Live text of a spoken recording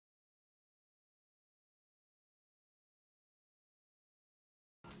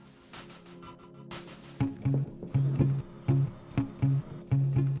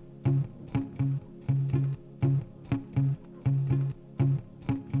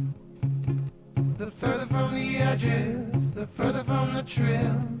The further from the edges, the further from the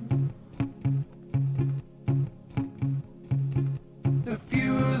trim. The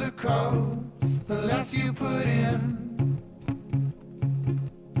fewer the coats, the less you put in.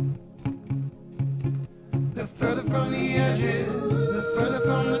 The further from the edges, the further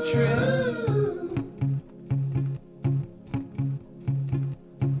from the trim.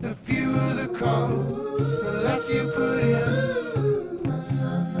 The fewer the coats, the less you put in.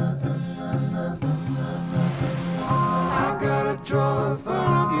 I've got a drawer full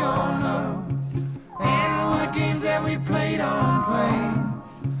of your notes and word games that we played on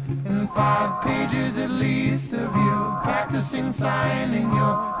planes, and 5 pages at least of you practicing signing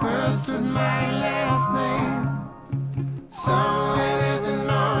your first with my last name. Somewhere there's an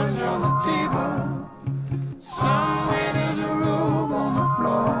orange on the table, somewhere there's a robe on the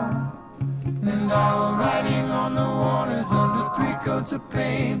floor, and our writing on the wall is under 3 coats of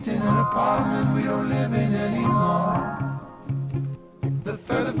paint in an apartment we don't live in anymore. The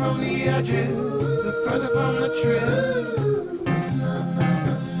further from the edges, the further from the trim.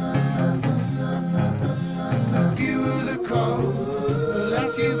 The fewer the coats, the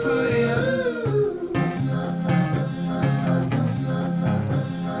less you put in.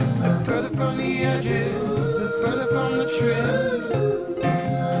 The further from the edges, the further from the trim.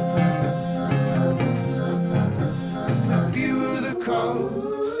 The fewer the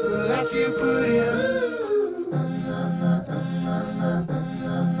coats, the less you put in.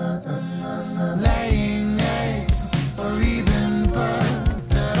 Laying eggs or even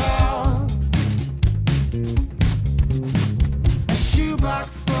birth at all. A shoebox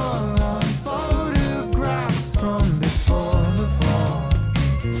full of photographs from before the fall.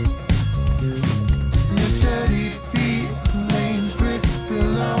 Your dirty feet laying bricks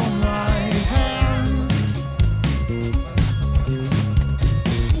below my hands.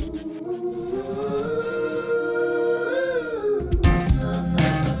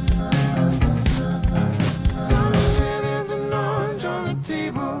 Somewhere there's an orange on the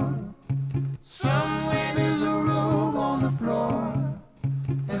table, somewhere there's a robe on the floor,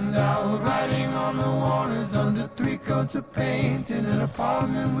 and our writing on the wall is under 3 coats of paint in an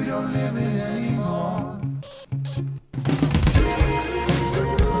apartment we don't live in anymore.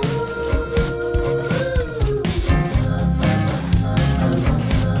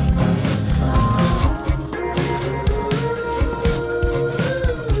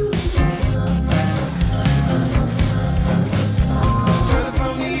 Further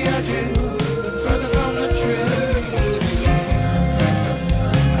from the edges, further from the trim.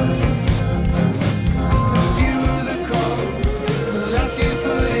 The fewer the coats, the less you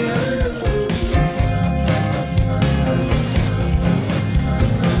put in.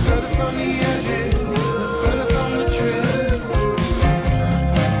 Further from the edges, further from the trim.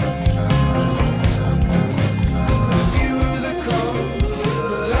 The fewer the coats,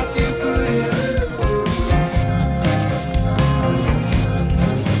 the less you put in.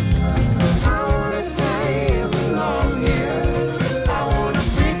 I wanna say you belong here. I wanna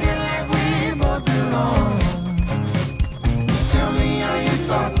pretend like we both belong. Tell me how you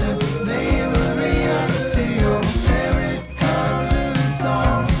thought that they would react to your favorite color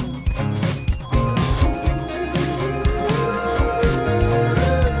song.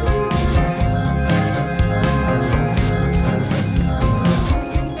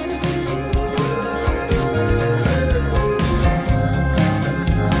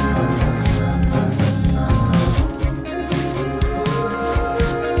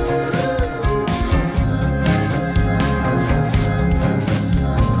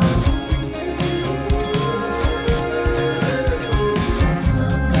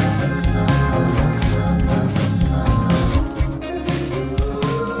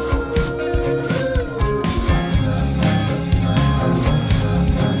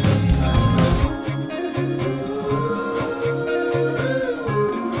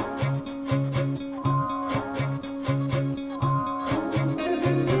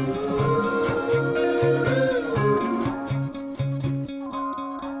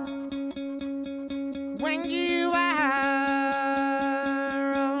 When you are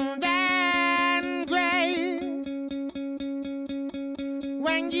old and gray,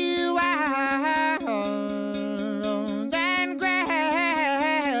 when you are old and gray,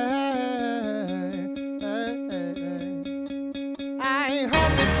 I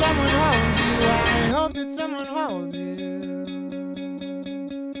hope that someone holds you, I hope that someone holds you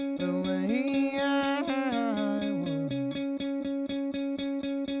the way I would.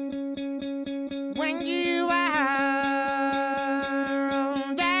 When you are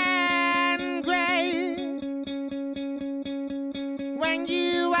old and gray, when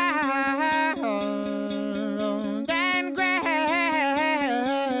you are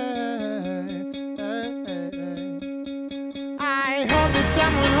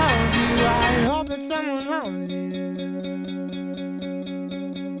someone holds you. I hope that someone holds you.